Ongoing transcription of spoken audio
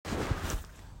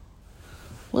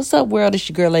What's up, world? It's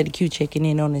your girl, Lady Q, checking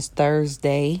in on this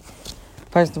Thursday.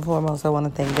 First and foremost, I want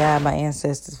to thank God, my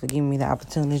ancestors, for giving me the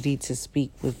opportunity to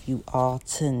speak with you all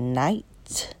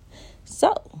tonight.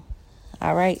 So,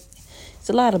 all right, it's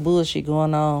a lot of bullshit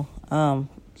going on. The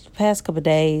past couple of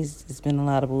days, it's been a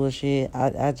lot of bullshit.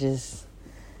 I just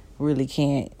really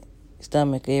can't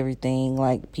stomach everything.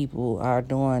 Like, people are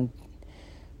doing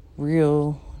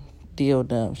real deal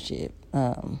dumb shit.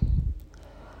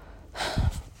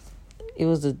 It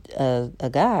was a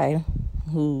guy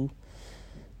who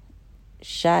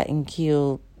shot and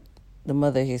killed the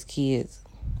mother of his kids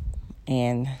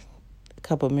and a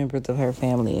couple of members of her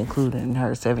family, including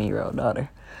her 7-year-old daughter,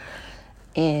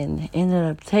 and ended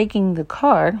up taking the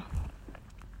car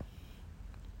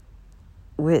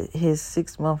with his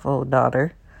 6-month-old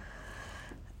daughter,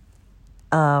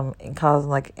 and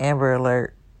causing like Amber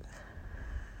Alert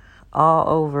all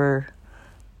over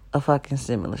a fucking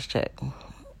stimulus check.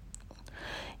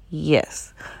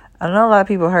 Yes. I know a lot of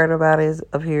people heard about it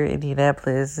up here in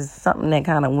Indianapolis. It's something that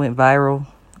kind of went viral.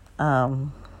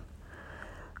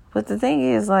 But the thing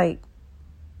is, like,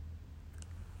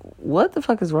 what the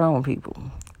fuck is wrong with people?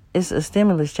 It's a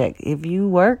stimulus check. If you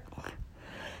work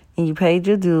and you paid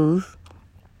your dues,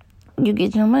 you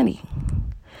get your money.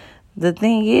 The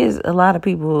thing is, a lot of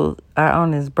people are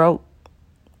on this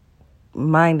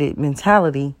broke-minded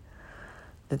mentality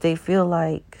that they feel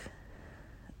like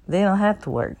they don't have to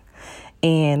work.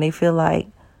 And they feel like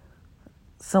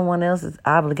someone else is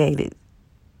obligated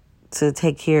to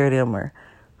take care of them or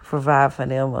provide for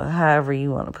them or however you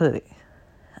want to put it.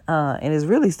 And it's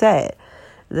really sad.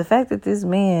 The fact that this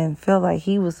man felt like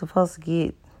he was supposed to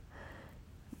get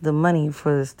the money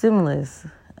for the stimulus,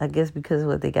 I guess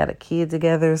because they got a kid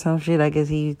together or some shit, I guess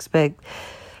he expect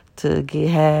to get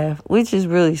half, which is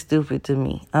really stupid to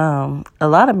me. A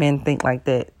lot of men think like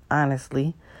that,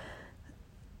 honestly.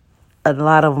 A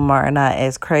lot of them are not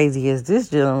as crazy as this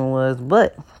gentleman was,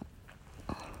 but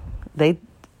they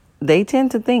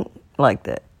tend to think like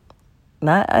that.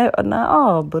 Not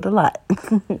all, but a lot.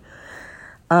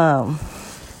 And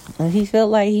he felt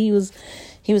like he was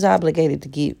obligated to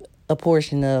get a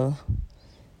portion of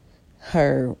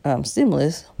her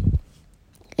stimulus,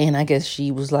 and I guess she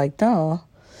was like, no,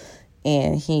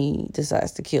 and he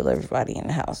decides to kill everybody in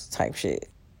the house, type shit,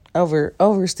 over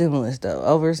stimulus though,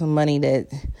 over some money that.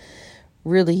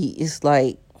 Really, it's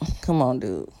like, come on,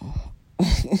 dude.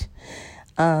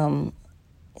 So,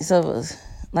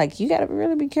 like, you gotta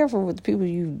really be careful with the people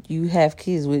you have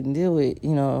kids with and deal with,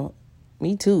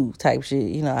 me too type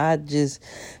shit. I just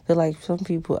feel like some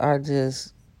people are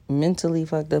just mentally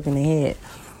fucked up in the head.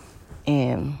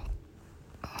 And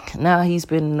now he's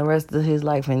spending the rest of his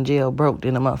life in jail broke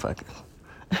in a motherfucker.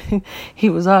 He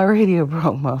was already a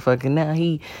broke motherfucker. Now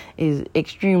he is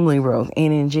extremely broke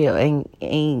and in jail.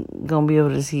 Ain't gonna be able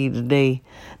to see the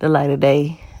light of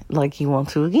day like he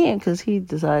wants to again because he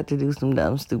decided to do some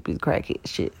dumb, stupid, crackhead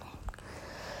shit.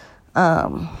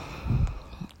 I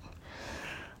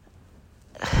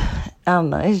don't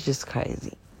know. It's just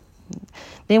crazy.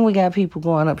 Then we got people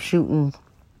going up shooting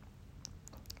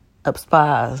up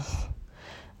spas.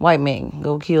 White men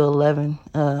go kill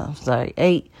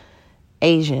 8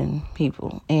 Asian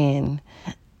people, and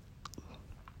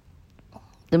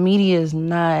the media is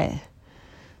not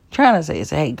trying to say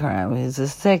it's a hate crime. It's a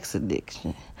sex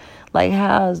addiction. Like,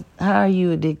 how are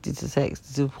you addicted to sex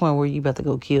to the point where you about to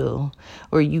go kill,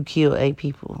 or you kill 8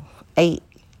 people, 8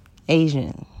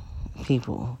 Asian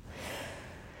people?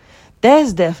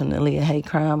 That's definitely a hate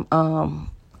crime.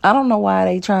 I don't know why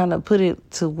they trying to put it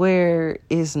to where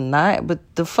it's not, but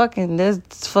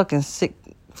that's fucking sick.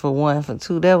 For one. For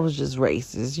two, that was just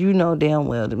racist. You know damn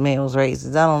well the man was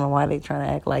racist. I don't know why they trying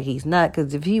to act like he's not,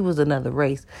 because if he was another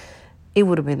race, it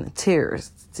would have been a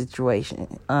terrorist situation.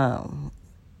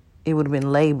 It would have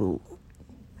been labeled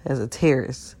as a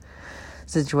terrorist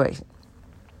situation.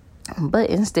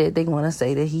 But instead, they want to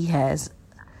say that he has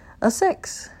a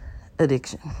sex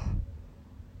addiction.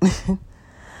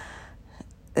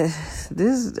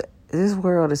 This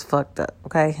world is fucked up,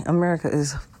 okay? America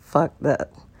is fucked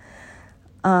up.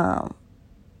 I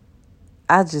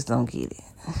just don't get it.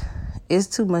 It's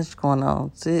too much going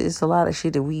on. It's a lot of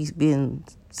shit that we've been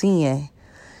seeing,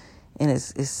 and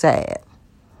it's sad.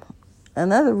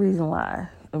 Another reason why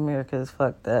America is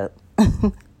fucked up.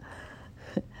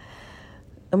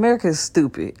 America is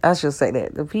stupid. I should say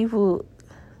that. The people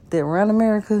that run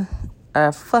America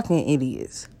are fucking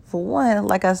idiots. For one,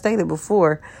 like I stated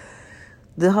before,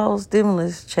 the whole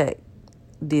stimulus check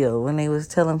deal, when they was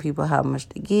telling people how much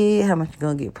they get, how much you're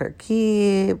gonna get per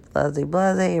kid, blase,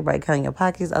 everybody counting your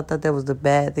pockets. I thought that was the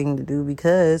bad thing to do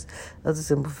because of the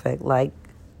simple fact, like,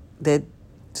 that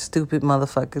stupid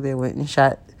motherfucker that went and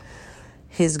shot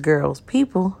his girl's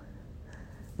people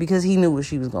because he knew what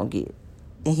she was going to get.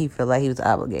 And he felt like he was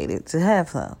obligated to have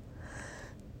some.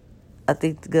 I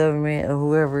think the government or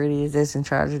whoever it is that's in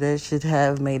charge of that should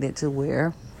have made it to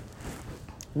where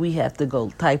we have to go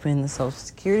type in the social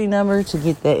security number to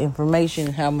get that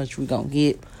information, how much we're going to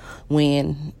get,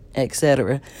 when,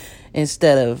 etc.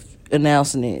 Instead of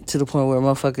announcing it to the point where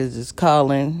motherfuckers is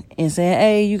calling and saying,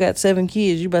 hey, you got 7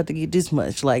 kids, you about to get this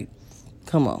much. Like,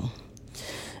 come on.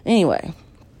 Anyway.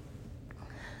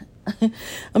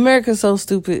 America's so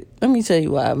stupid. Let me tell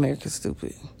you why America's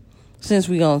stupid. Since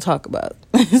we gonna talk about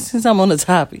it. Since I'm on the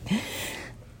topic.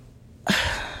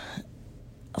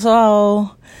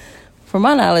 So, to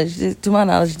my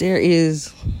knowledge, there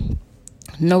is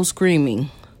no screaming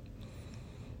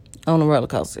on a roller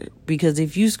coaster. Because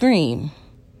if you scream,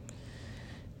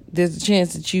 there's a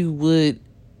chance that you would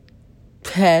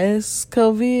pass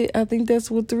COVID. I think that's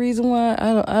what the reason why.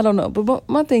 I don't know. But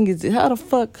my thing is, how the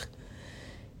fuck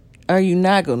are you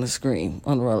not going to scream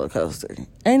on a roller coaster?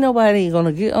 Ain't nobody going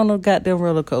to get on a goddamn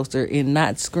roller coaster and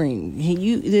not scream.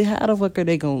 How the fuck are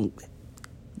they going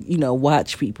to,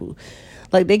 watch people?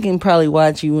 Like, they can probably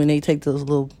watch you when they take those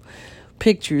little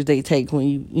pictures they take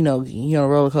when you're on a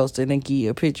roller coaster, and they give you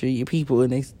a picture of your people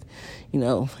and they,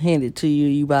 hand it to you,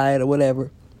 you buy it or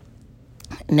whatever.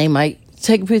 And they might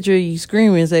take a picture of you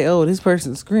screaming and say, oh, this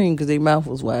person screamed because their mouth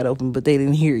was wide open, but they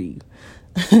didn't hear you.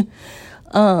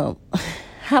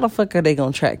 How the fuck are they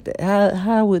going to track that?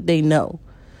 How would they know?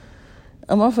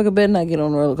 A motherfucker better not get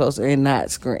on a roller coaster and not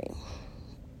scream.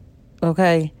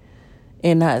 Okay?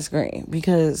 And not scream.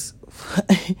 Because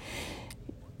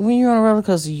when you're on a roller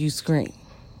coaster, you scream.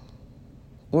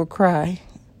 Or cry.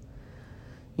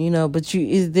 But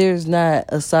there's not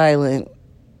a silent,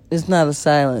 it's not a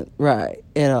silent ride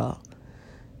at all.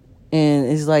 And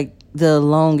it's like the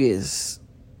longest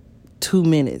 2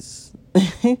 minutes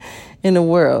in the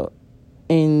world.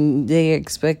 And they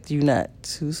expect you not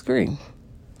to scream.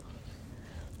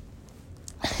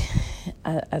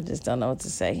 I just don't know what to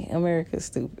say. America's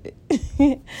stupid.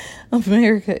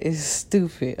 America is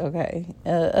stupid, okay?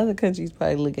 Other countries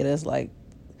probably look at us like,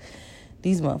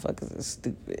 these motherfuckers are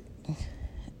stupid.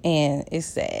 And it's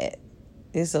sad.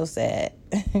 It's so sad.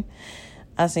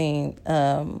 I seen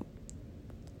a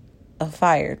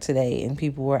fire today, and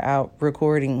people were out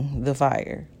recording the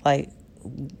fire. Like,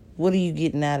 what are you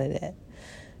getting out of that?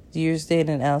 You're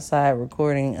standing outside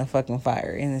recording a fucking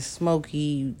fire, and it's smoky,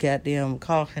 you goddamn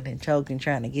coughing and choking,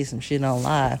 trying to get some shit on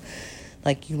live,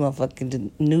 like you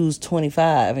motherfucking News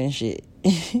 25 and shit.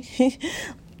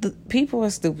 The people are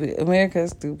stupid. America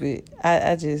is stupid.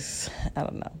 I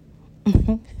don't know.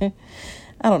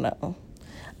 I don't know.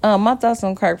 My thoughts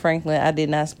on Kirk Franklin, I did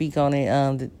not speak on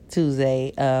it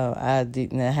Tuesday. I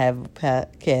didn't have a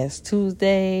podcast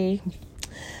Tuesday,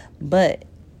 but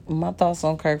my thoughts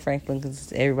on Kirk Franklin,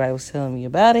 because everybody was telling me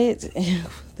about it,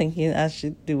 thinking I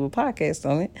should do a podcast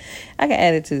on it. I can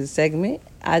add it to the segment.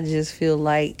 I just feel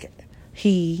like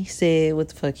he said what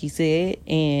the fuck he said,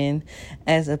 and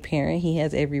as a parent, he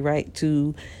has every right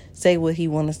to say what he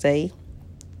want to say,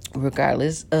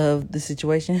 regardless of the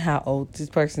situation, how old this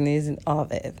person is, and all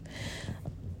that.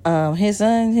 His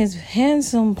son, his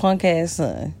handsome punk ass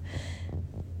son,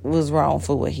 was wrong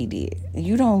for what he did.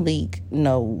 You don't leak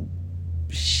no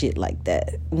shit like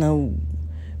that. No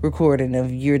recording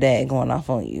of your dad going off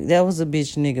on you. That was a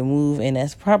bitch nigga move, and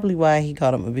that's probably why he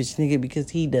called him a bitch nigga, because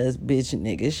he does bitch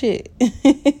nigga shit.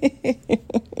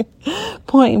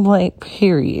 Point blank,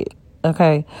 period.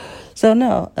 Okay? So,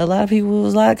 no, a lot of people, there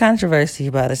was a lot of controversy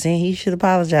about it, saying he should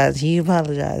apologize. He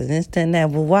apologized, and this, that, and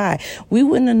that. But why? We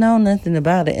wouldn't have known nothing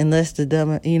about it unless if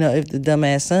the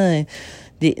dumbass son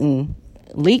didn't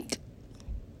leak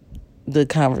the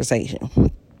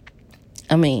conversation.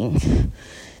 I mean,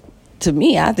 to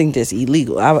me, I think that's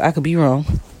illegal. I could be wrong.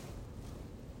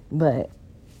 But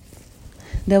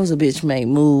that was a bitch-made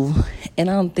move. And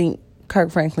I don't think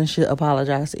Kirk Franklin should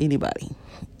apologize to anybody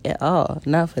at all.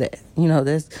 Not for that.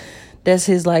 That's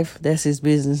his life. That's his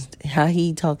business. How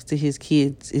he talks to his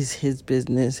kids is his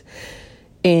business.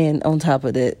 And on top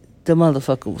of that, the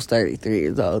motherfucker was 33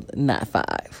 years old, not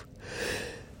 5.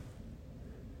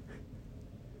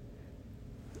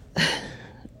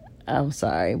 I'm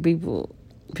sorry. People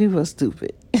are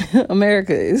stupid.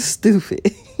 America is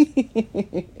stupid.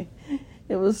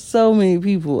 There was so many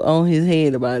people on his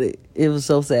head about it. It was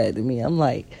so sad to me. I'm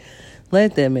like,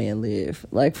 let that man live.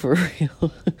 Like, for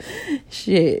real.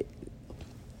 Shit.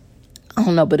 I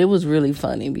don't know, but it was really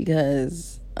funny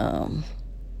because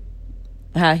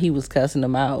how he was cussing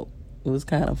them out. It was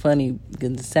kind of funny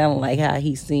because it sounded like how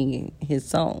he's singing his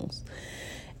songs.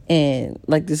 And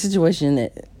like the situation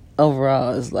that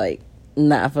overall is like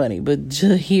not funny, but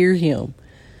to hear him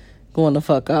going the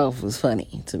fuck off was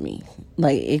funny to me.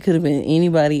 Like it could have been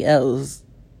anybody else,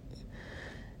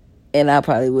 and I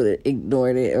probably would have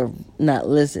ignored it or not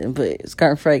listened. But it's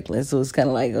Kirk Franklin, so it's kind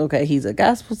of like, okay, he's a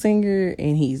gospel singer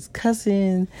and he's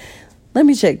cussing. Let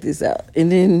me check this out.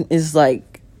 And then it's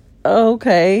like, oh,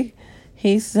 okay,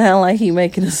 he sound like he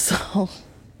making a song.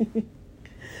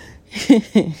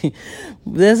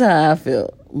 That's how I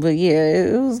felt. But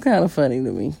yeah, it was kind of funny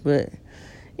to me. But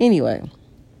anyway,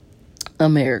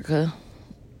 America.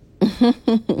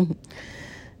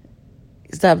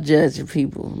 Stop judging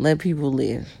people. Let people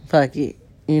live. Fuck it.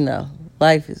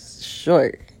 Life is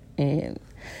short. And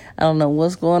I don't know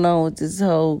what's going on with this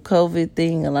whole COVID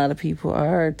thing. A lot of people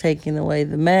are taking away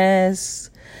the masks.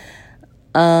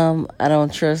 I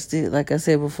don't trust it. Like I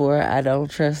said before, I don't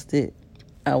trust it.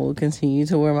 I will continue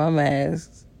to wear my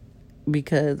mask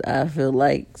because I feel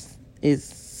like it's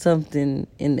something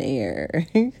in the air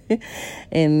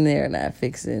and they're not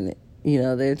fixing it.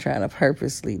 They're trying to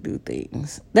purposely do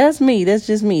things. That's me. That's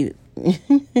just me.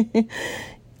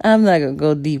 I'm not going to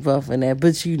go deep off in that,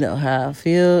 but you know how I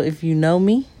feel. If you know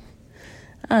me,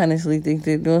 I honestly think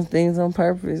they're doing things on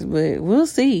purpose, but we'll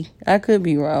see. I could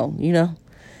be wrong,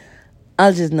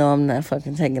 I just know I'm not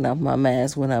fucking taking off my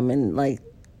mask when I'm in, like,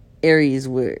 areas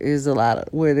where there's a lot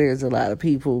of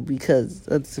people, because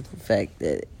of the fact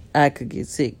that I could get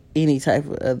sick. Any type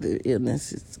of other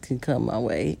illnesses can come my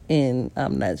way, and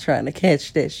I'm not trying to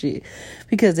catch that shit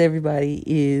because everybody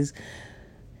is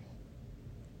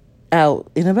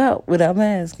out and about without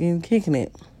masks and kicking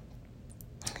it.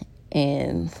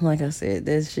 And like I said,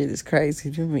 that shit is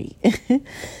crazy to me.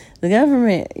 The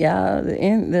government, y'all,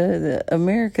 the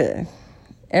America,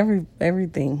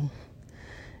 everything.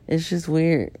 It's just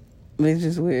weird. It's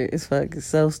just weird. It's fucking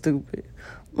so stupid.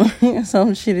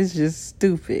 Some shit is just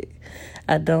stupid.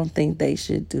 I don't think they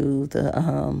should do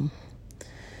the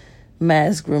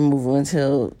mask removal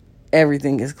until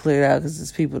everything is cleared out, because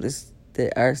there's people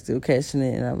that are still catching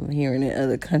it, and I'm hearing in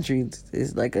other countries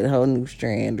it's like a whole new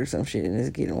strand or some shit, and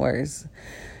it's getting worse.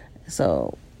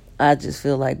 So I just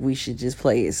feel like we should just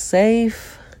play it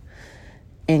safe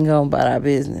and go about our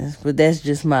business. But that's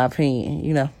just my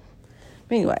opinion,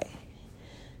 But anyway,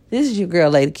 this is your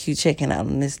girl, Lady Q, checking out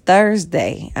on this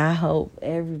Thursday. I hope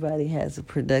everybody has a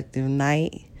productive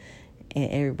night and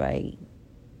everybody,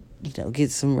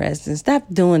 get some rest and stop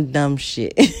doing dumb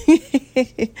shit.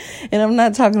 And I'm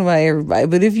not talking about everybody,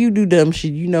 but if you do dumb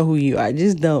shit, you know who you are.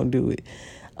 Just don't do it.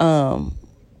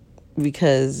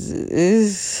 Because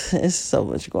it's so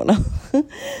much going on.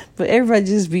 But everybody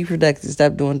just be productive.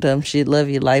 Stop doing dumb shit. Love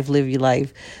your life. Live your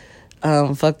life.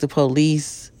 Fuck the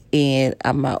police. And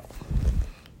I'm out.